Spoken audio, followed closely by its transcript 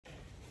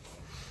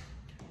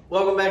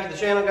Welcome back to the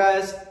channel,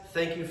 guys.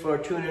 Thank you for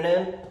tuning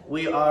in.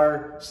 We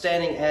are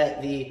standing at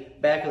the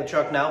back of the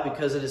truck now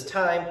because it is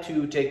time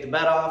to take the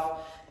bed off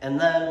and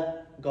then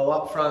go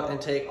up front and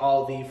take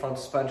all the front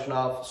suspension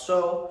off.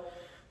 So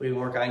we can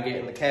work on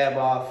getting the cab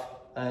off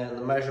and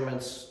the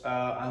measurements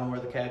on where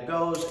the cab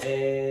goes.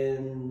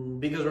 And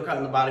because we're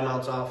cutting the body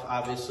mounts off,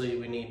 obviously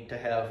we need to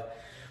have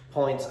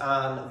points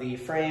on the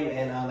frame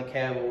and on the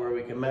cab where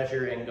we can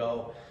measure and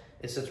go.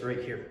 It sits right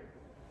here.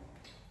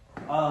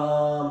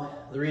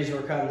 The reason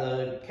we're cutting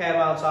the cab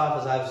mounts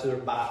off is obviously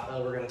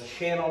we're going to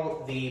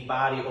channel the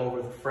body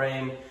over the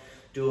frame,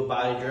 do a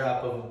body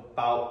drop of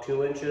about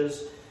 2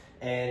 inches,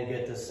 and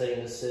get this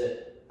thing to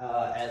sit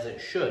as it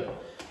should.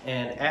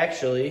 And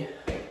actually,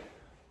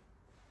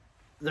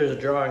 there's a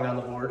drawing on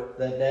the board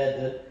that Dad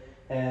did,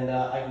 and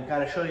I can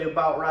kind of show you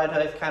about ride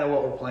height, kind of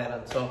what we're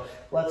planning. So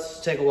let's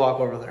take a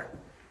walk over there.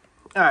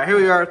 All right, here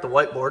we are at the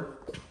whiteboard,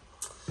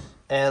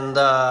 and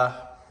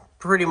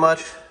pretty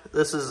much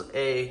this is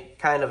a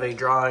kind of a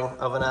drawing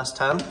of an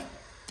S10,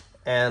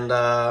 and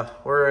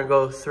we're gonna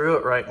go through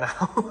it right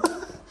now.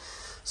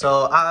 So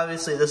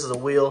obviously this is a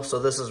wheel, so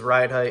this is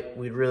ride height.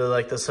 We'd really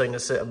like this thing to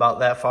sit about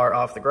that far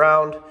off the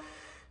ground.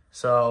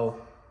 So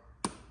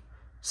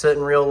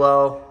sitting real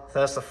low,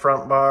 that's the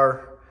front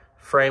bar,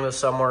 frame is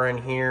somewhere in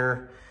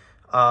here.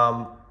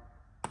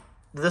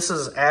 This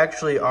is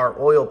actually our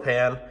oil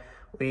pan.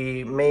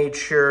 We made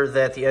sure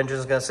that the engine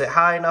is gonna sit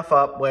high enough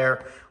up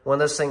where when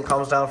this thing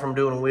comes down from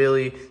doing a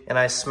wheelie and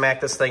I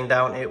smack this thing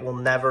down, it will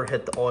never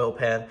hit the oil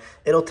pan.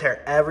 It'll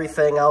tear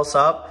everything else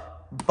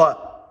up,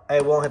 but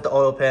it won't hit the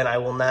oil pan. I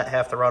will not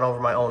have to run over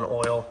my own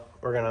oil.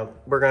 We're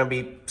gonna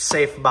be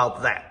safe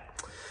about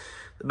that.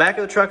 The back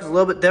of the truck is a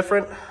little bit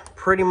different.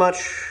 Pretty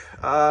much,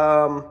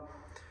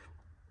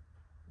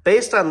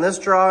 based on this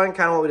drawing,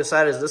 kind of what we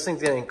decided is this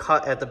thing's getting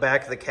cut at the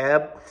back of the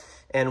cab,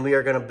 and we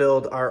are going to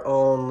build our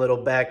own little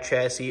back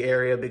chassis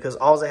area because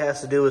all it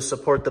has to do is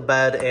support the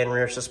bed and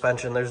rear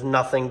suspension. There's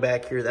nothing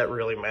back here that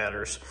really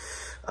matters.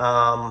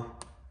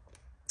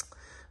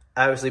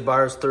 Obviously,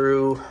 bars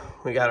through.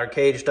 We got our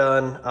cage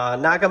done.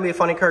 Not going to be a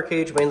funny car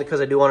cage, mainly because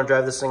I do want to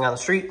drive this thing on the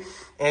street.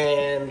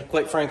 And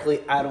quite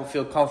frankly, I don't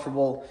feel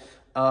comfortable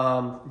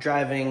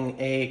driving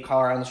a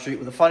car on the street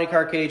with a funny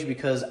car cage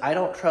because I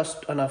don't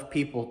trust enough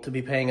people to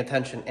be paying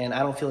attention. And I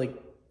don't feel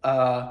like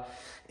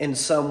in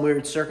some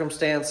weird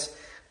circumstance,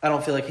 I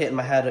don't feel like hitting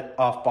my head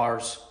off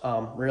bars.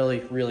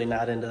 Really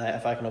not into that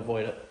if I can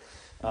avoid it.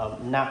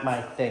 Not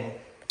my thing.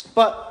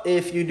 But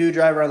if you do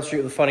drive around the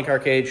street with a funny car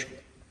cage,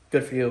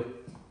 good for you.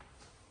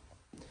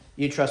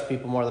 You trust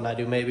people more than I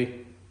do,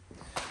 maybe.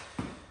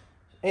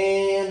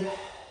 And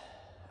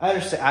I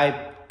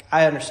understand.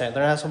 I understand.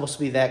 They're not supposed to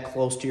be that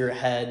close to your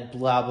head,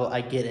 blah, blah.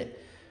 I get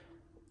it.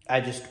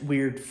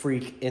 Weird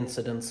freak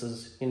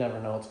incidences. You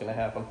never know what's going to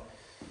happen.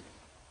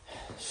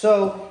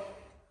 So,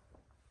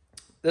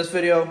 this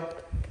video,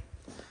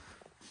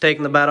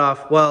 taking the bed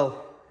off,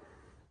 well,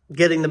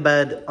 getting the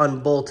bed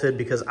unbolted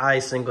because I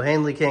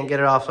single-handedly can't get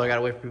it off, so I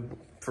gotta wait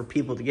for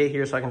people to get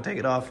here so I can take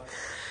it off,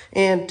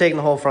 and taking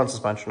the whole front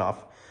suspension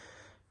off.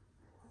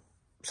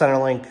 Center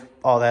link,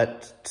 all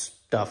that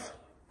stuff.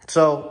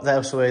 So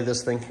that's the way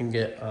this thing can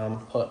get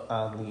put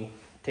on the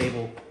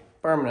table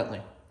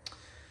permanently.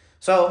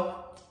 So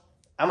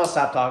I'm gonna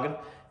stop talking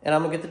and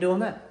I'm gonna get to doing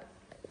that.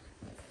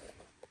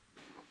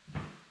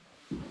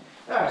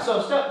 All right,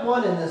 so step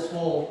one in this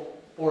whole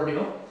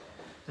ordeal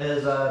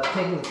is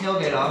taking the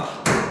tailgate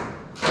off.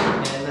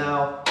 And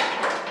now,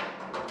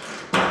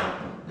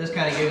 this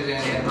kind of gives you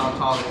an idea of how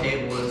tall the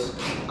table is.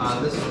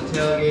 This is the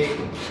tailgate.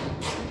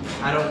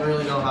 I don't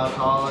really know how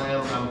tall I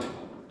am. I'm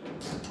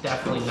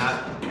definitely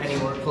not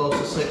anywhere close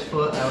to 6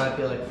 foot. I might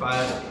be like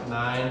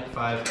 5'9",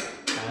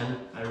 5'10".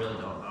 I really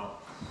don't know.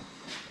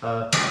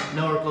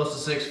 Nowhere close to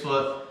 6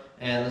 foot.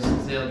 And this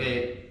is the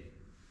tailgate.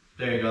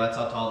 There you go, that's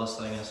how tall this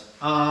thing is.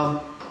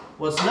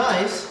 What's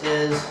nice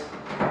is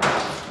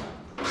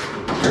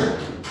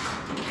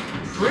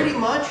pretty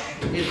much,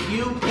 if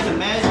you can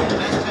imagine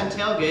an S10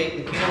 tailgate,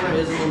 the camera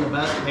isn't in the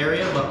best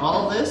area, but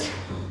all this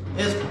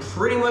is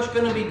pretty much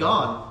going to be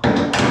gone.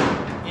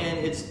 And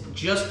it's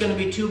just going to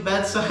be 2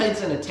 bed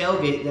sides and a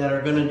tailgate that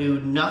are going to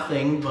do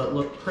nothing but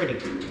look pretty.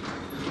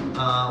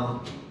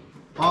 All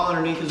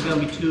underneath is going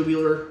to be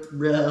tubular,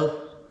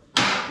 bro.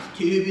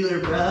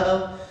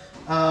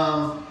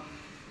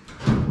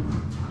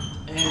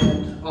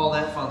 And all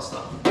that fun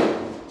stuff.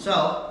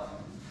 So,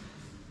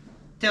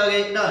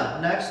 tailgate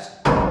done. Next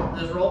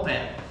is roll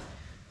pan.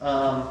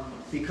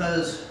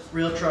 Because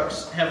real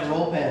trucks have a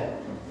roll pan,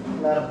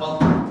 not a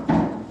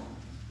bumper.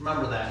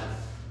 Remember that.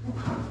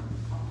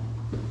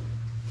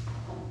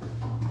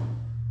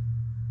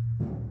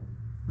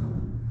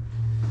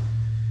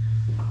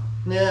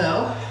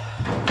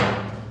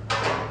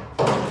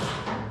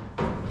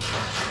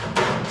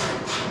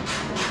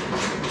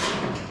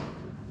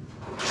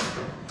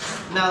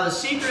 Now, the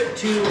secret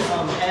to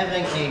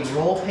having a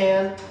roll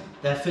pan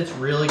that fits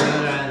really good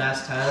on an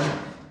S10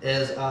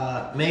 is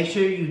make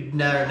sure you're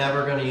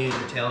never going to use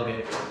your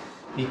tailgate,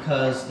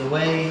 because the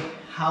way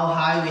how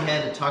high we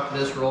had to tuck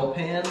this roll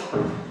pan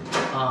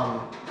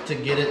to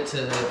get it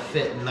to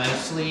fit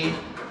nicely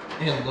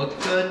and look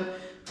good.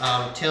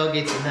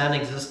 Tailgate's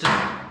non-existent,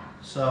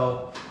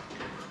 so,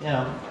 you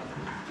know.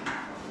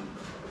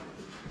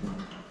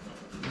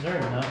 Is there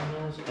a nut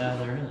in this? Yeah,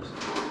 there is.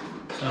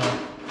 So,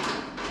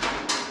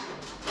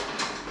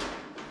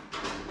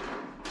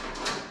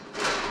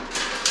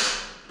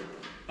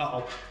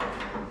 uh-oh.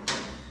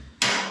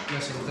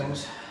 Missing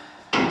things.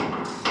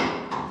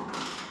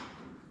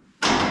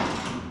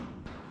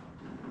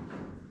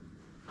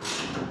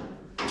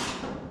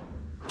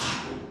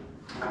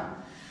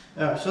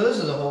 So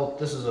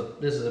this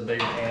is a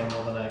bigger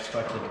animal than I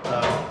expected.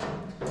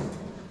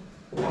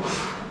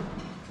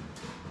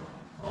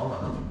 Hold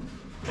on,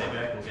 maybe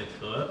I can get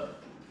to it.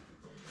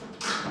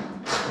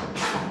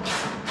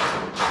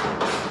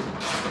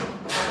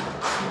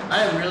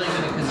 I am really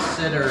going to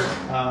consider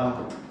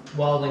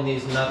welding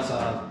these nuts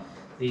on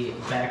the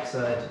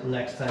backside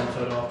next time,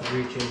 so I don't have to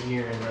reach in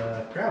here and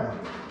grab them.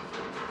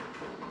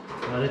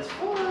 But it's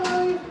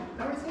fine.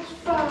 Everything's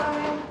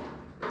fine.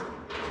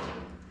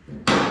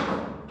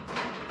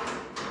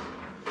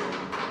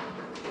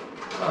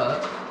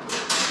 But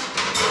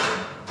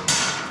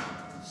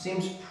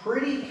seems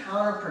pretty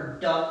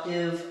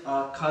counterproductive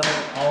cutting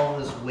all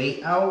of this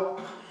weight out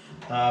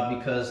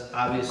because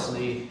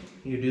obviously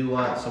you do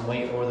want some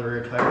weight over the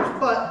rear tires,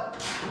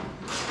 but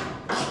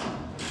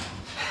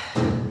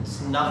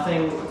it's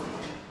nothing.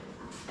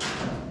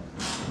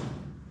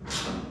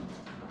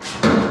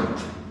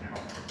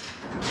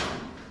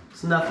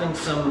 It's nothing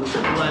some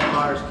lead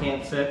bars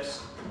can't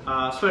fix,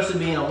 especially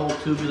being a whole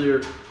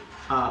tubular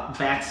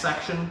back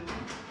section.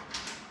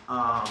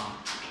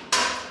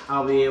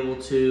 I'll be able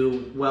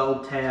to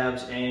weld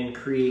tabs and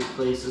create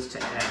places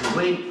to add the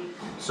weight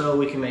so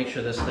we can make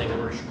sure this thing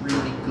works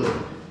really good.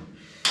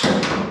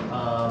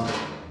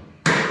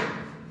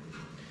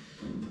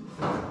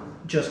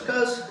 Just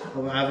because,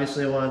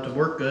 obviously I want it to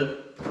work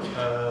good.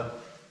 I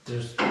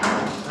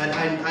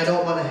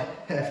don't want to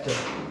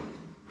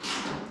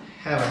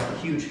have a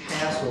huge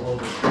hassle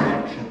over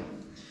traction.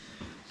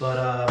 But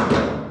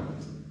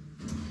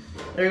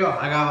there you go.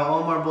 I got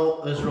one more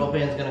bolt. This roll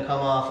band's gonna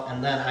come off,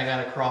 and then I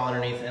gotta crawl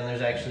underneath, and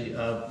there's actually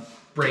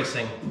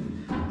bracing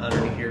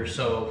underneath here.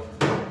 So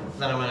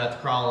then I'm gonna have to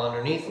crawl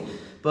underneath.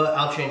 But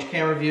I'll change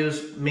camera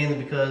views mainly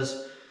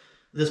because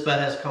this bed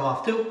has to come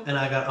off too, and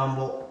I gotta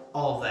unbolt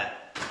all of that.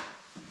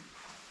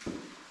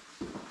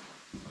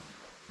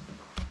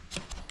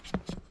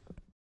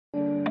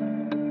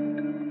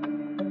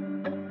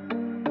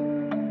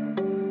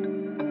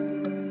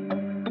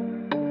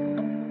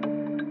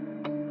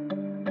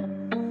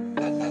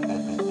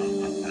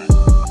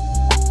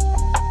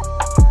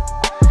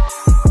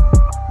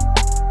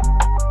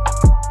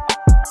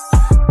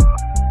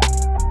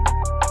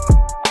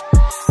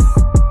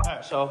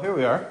 So here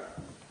we are.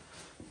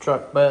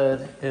 Truck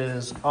bed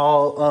is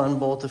all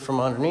unbolted from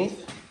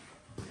underneath,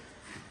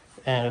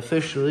 and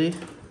officially,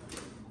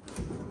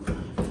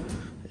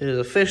 it is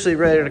officially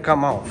ready to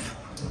come off.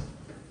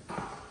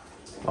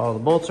 All the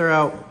bolts are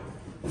out.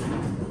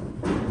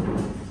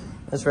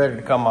 It's ready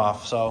to come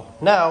off. So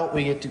now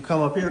we get to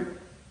come up here,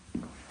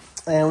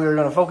 and we're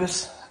going to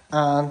focus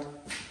on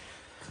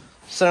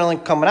center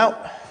link coming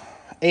out,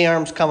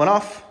 A-arms coming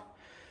off.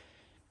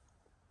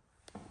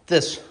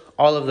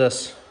 All of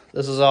this.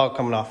 This is all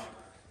coming off.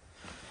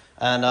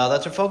 And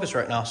that's our focus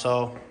right now.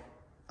 So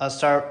let's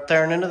start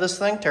tearing into this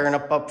thing, tearing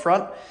up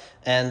front,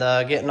 and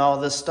getting all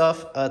this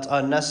stuff that's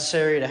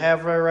unnecessary to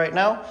have right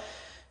now.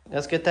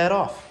 Let's get that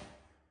off.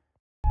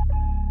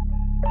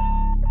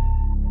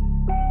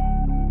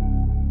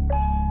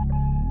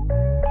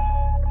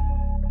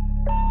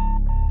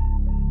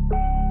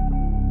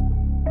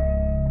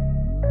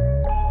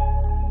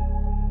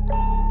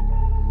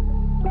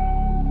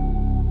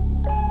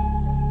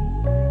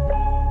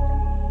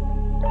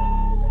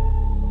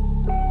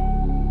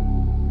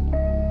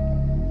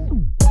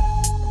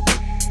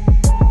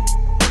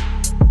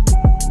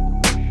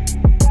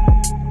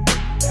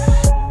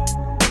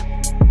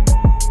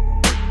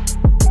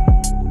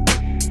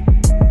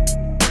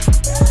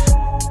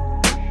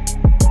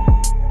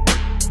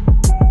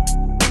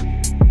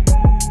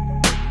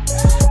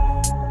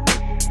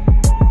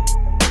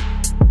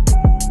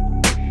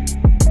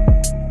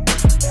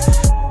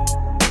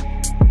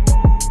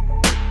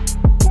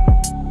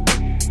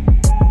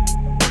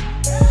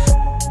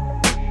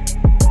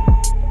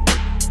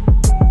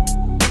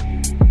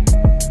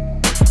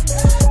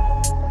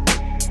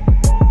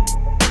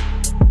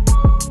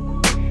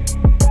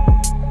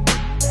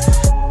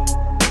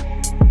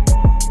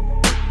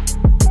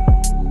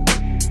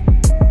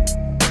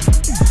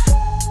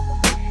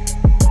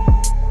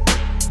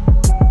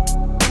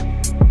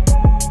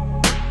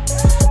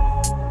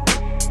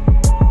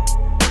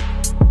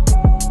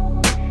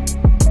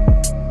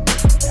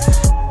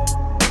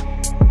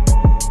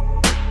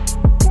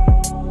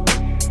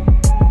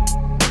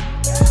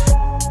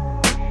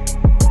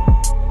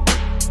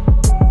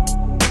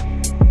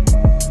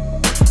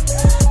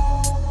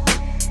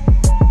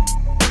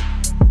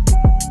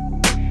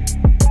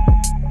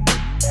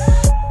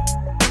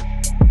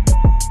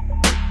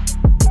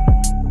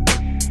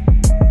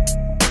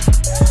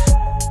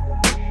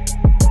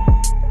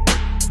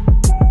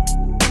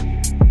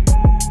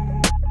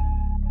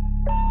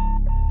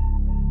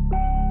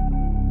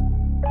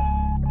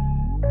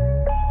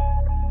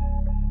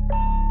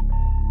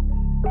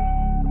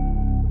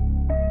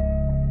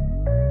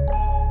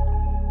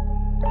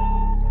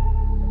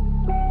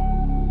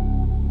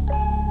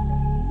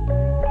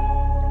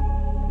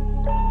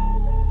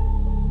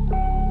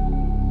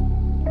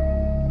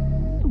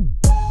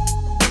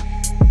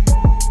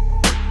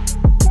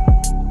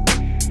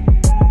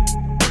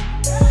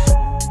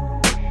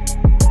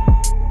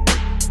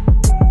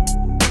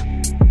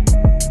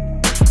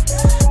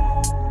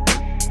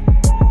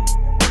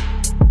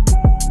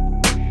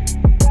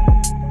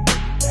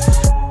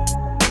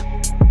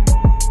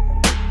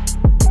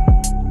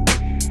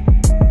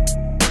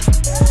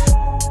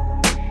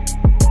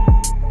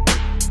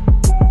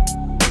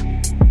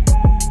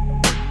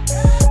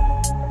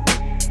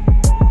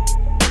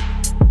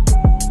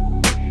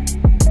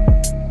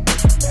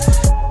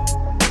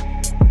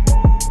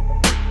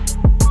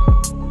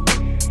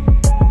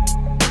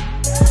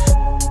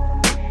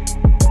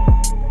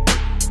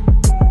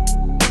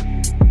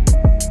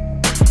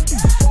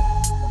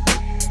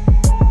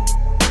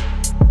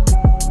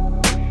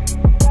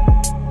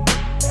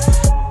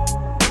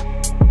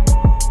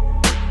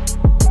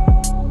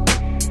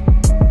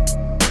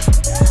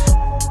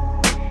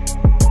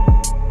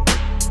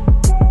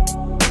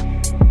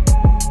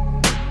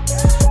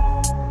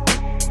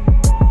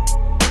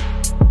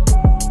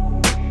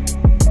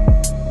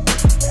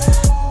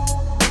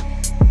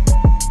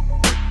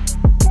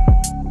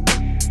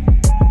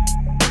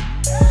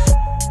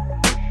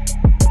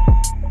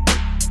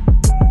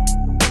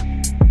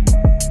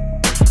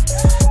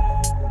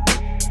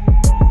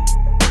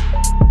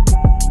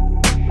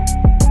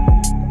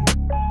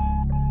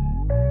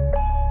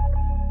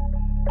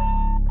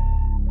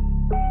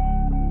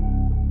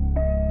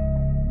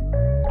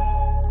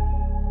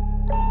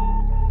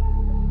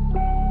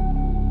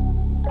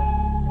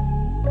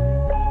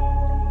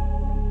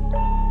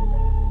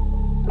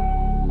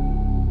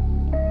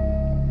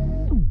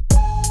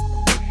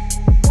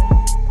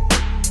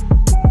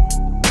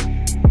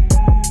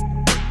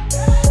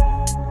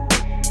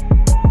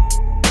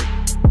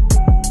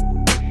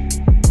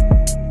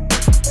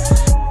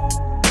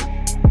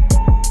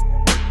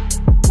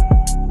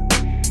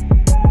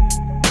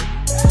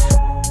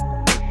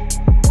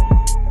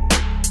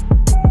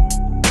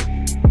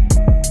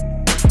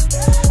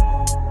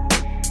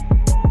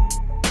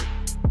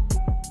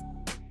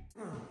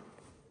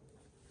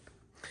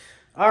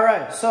 All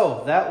right,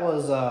 so that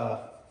was,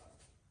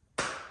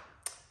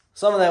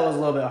 some of that was a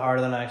little bit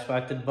harder than I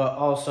expected, but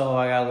also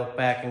I gotta look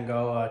back and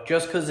go,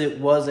 just because it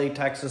was a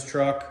Texas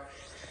truck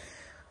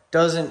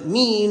doesn't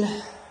mean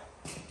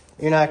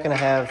you're not gonna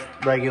have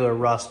regular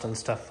rust and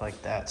stuff like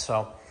that.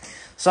 So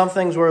some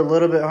things were a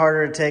little bit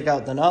harder to take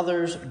out than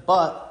others,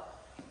 but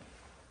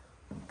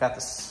got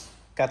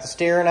the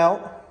steering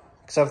out,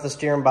 except for the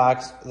steering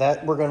box.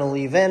 That we're gonna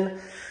leave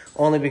in,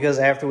 only because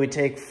after we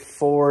take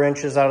 4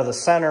 inches out of the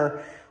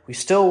center, we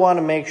still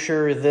wanna make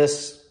sure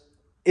this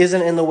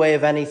isn't in the way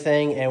of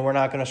anything, and we're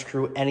not gonna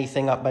screw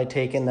anything up by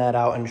taking that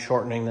out and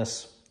shortening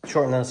this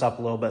up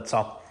a little bit.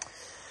 So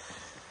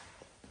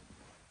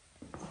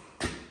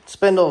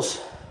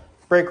spindles,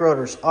 brake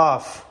rotors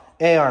off,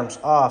 A-arms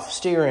off,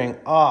 steering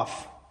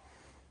off.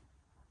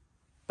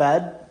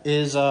 Bed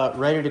is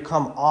ready to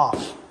come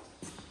off.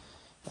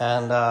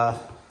 And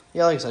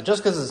yeah, like I said,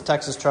 just because it's a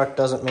Texas truck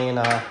doesn't mean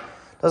I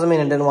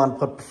didn't want to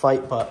put up a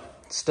fight, but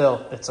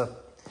still, it's a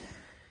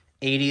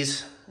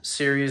 80s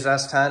series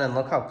S10, and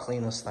look how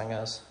clean this thing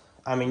is.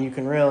 I mean, you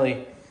can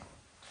really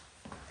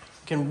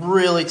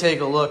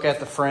take a look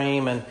at the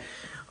frame and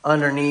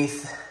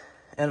underneath.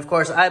 And of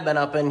course, I've been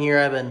up in here.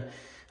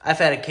 I've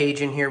had a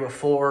cage in here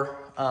before.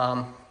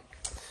 I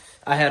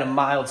had a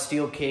mild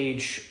steel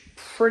cage,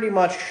 pretty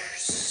much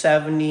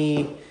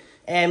 70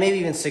 and maybe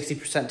even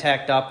 60%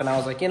 tacked up, and I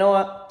was like, you know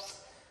what?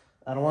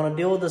 I don't want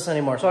to deal with this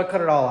anymore. So I cut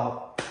it all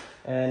out,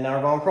 and now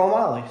we're going pro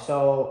moly.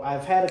 So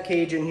I've had a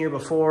cage in here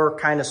before,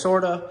 kind of,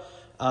 sort of.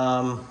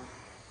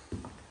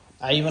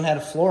 I even had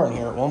a floor in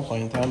here at one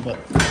point in time, but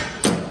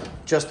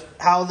just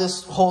how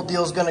this whole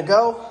deal is going to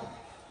go,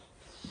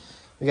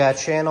 we got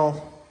to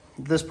channel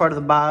this part of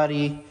the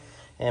body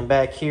and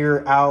back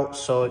here out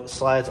so it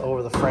slides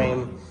over the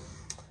frame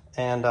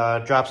and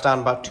drops down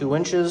about 2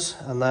 inches,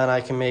 and then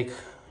I can make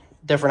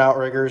different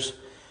outriggers,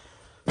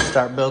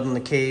 start building the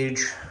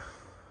cage.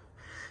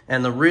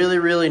 And the really,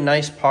 really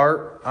nice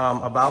part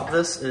about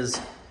this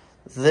is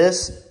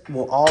this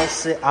will all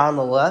sit on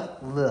the left.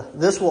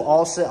 This will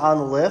all sit on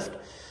the lift,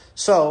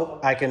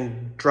 so I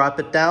can drop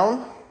it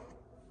down,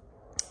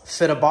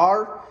 fit a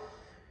bar,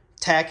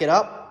 tack it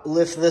up,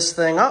 lift this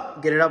thing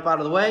up, get it up out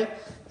of the way,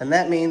 and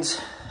that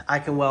means I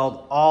can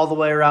weld all the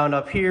way around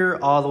up here,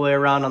 all the way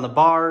around on the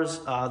bars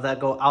that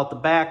go out the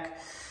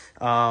back,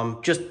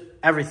 just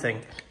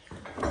everything.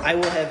 I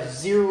will have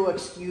zero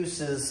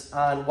excuses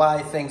on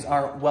why things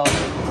aren't welded.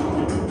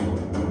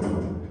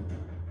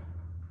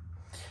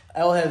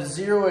 I will have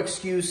zero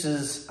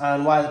excuses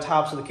on why the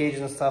tops of the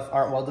cages and stuff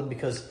aren't welded,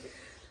 because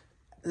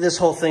this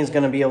whole thing's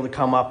going to be able to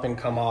come up and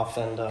come off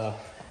and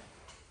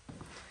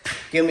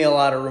give me a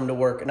lot of room to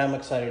work, and I'm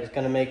excited. It's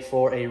going to make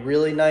for a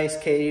really nice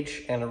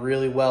cage and a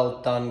really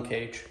well done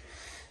cage,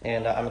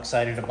 and I'm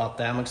excited about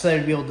that. I'm excited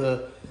to be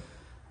able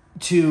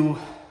to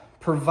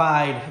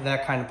provide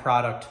that kind of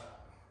product.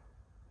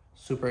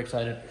 Super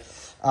excited.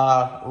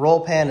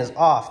 Roll pan is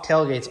off,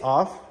 tailgate's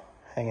off,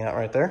 hanging out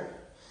right there.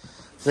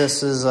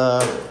 This is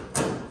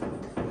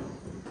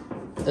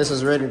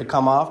ready to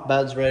come off,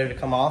 bed's ready to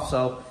come off.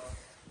 So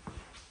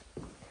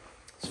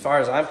as far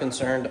as I'm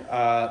concerned,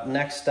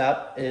 next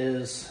step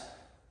is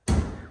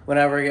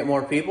whenever I get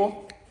more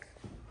people,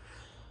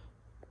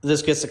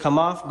 this gets to come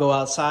off, go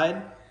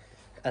outside,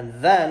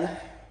 and then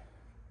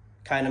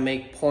kind of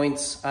make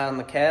points on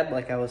the cab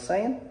like I was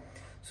saying.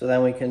 So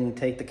then we can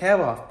take the cab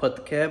off, put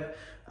the cab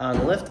on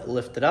the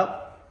lift it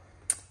up,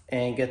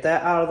 and get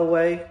that out of the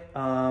way.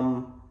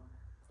 And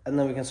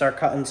then we can start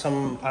cutting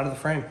some out of the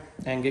frame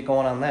and get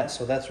going on that.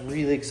 So that's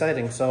really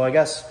exciting. So I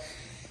guess,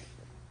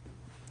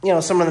 you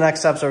know, some of the next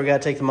steps are we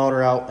got to take the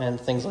motor out and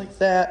things like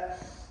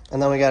that. And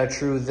then we got to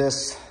true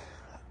this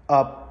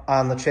up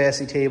on the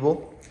chassis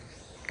table.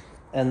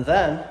 And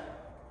then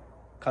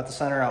cut the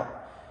center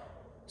out,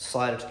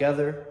 slide it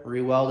together,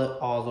 re-weld it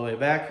all the way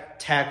back,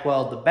 tack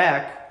weld the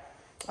back.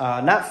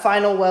 Not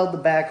final weld the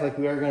back like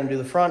we are going to do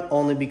the front,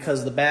 only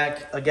because the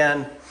back,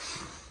 again,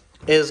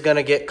 is going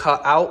to get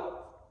cut out.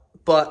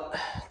 But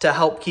to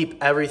help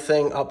keep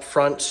everything up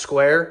front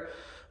square,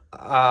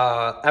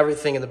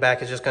 everything in the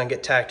back is just going to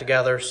get tacked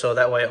together, so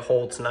that way it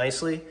holds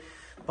nicely.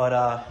 But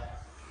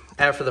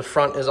after the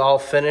front is all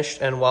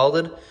finished and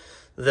welded,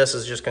 this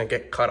is just going to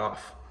get cut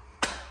off.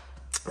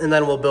 And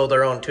then we'll build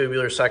our own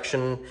tubular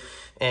section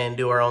and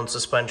do our own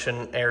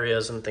suspension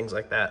areas and things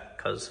like that,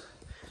 because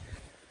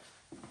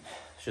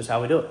it's just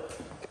how we do it.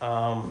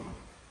 A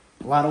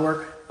lot of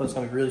work, but it's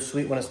going to be really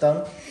sweet when it's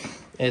done.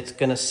 It's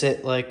going to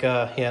sit like,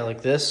 yeah,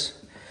 like this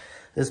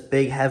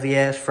big heavy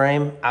ass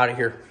frame out of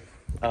here.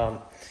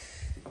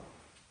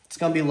 It's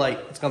going to be light.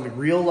 It's going to be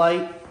real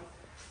light.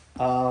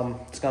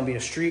 It's going to be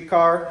a street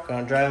car.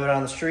 Going to drive it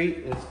on the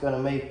street. It's going to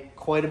make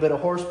quite a bit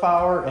of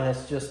horsepower, and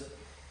it's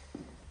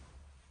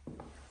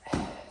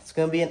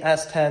going to be an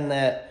S10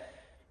 that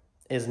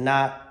is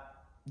not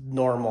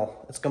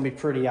normal. It's going to be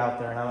pretty out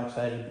there, and I'm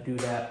excited to do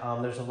that.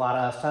 There's a lot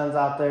of S10s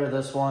out there.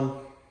 This one's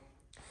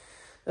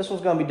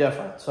going to be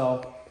different.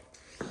 So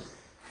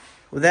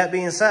with that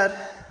being said,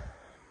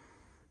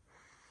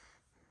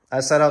 I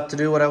set out to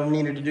do what I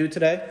needed to do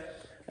today.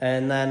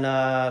 And then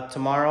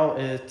tomorrow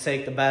is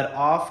take the bed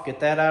off, get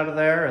that out of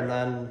there, and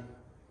then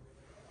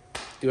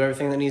do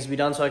everything that needs to be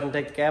done so I can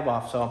take the cab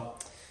off. So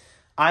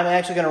I'm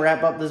actually going to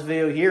wrap up this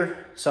video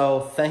here. So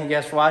thank you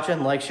guys for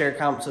watching. Like, share,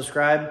 comment,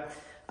 subscribe.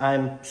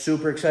 I'm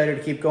super excited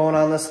to keep going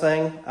on this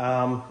thing.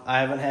 I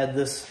haven't had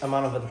this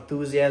amount of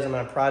enthusiasm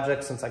in a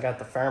project since I got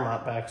the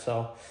Fairmont back.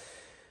 So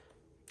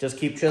just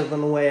keep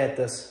chiseling away at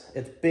this.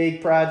 It's a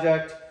big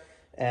project.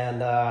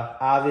 And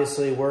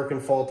obviously working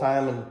full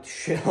time and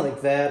shit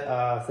like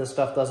that, this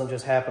stuff doesn't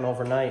just happen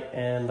overnight.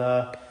 And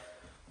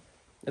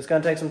it's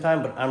going to take some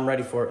time, but I'm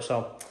ready for it.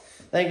 So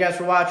thank you guys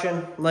for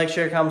watching. Like,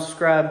 share, comment,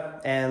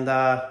 subscribe. And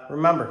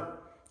remember,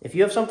 if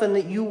you have something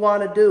that you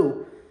want to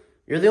do,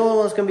 you're the only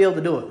one that's going to be able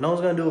to do it. No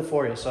one's going to do it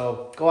for you.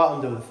 So go out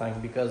and do the thing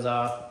because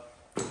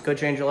it could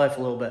change your life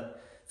a little bit.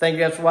 Thank you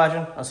guys for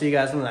watching. I'll see you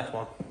guys in the next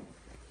one.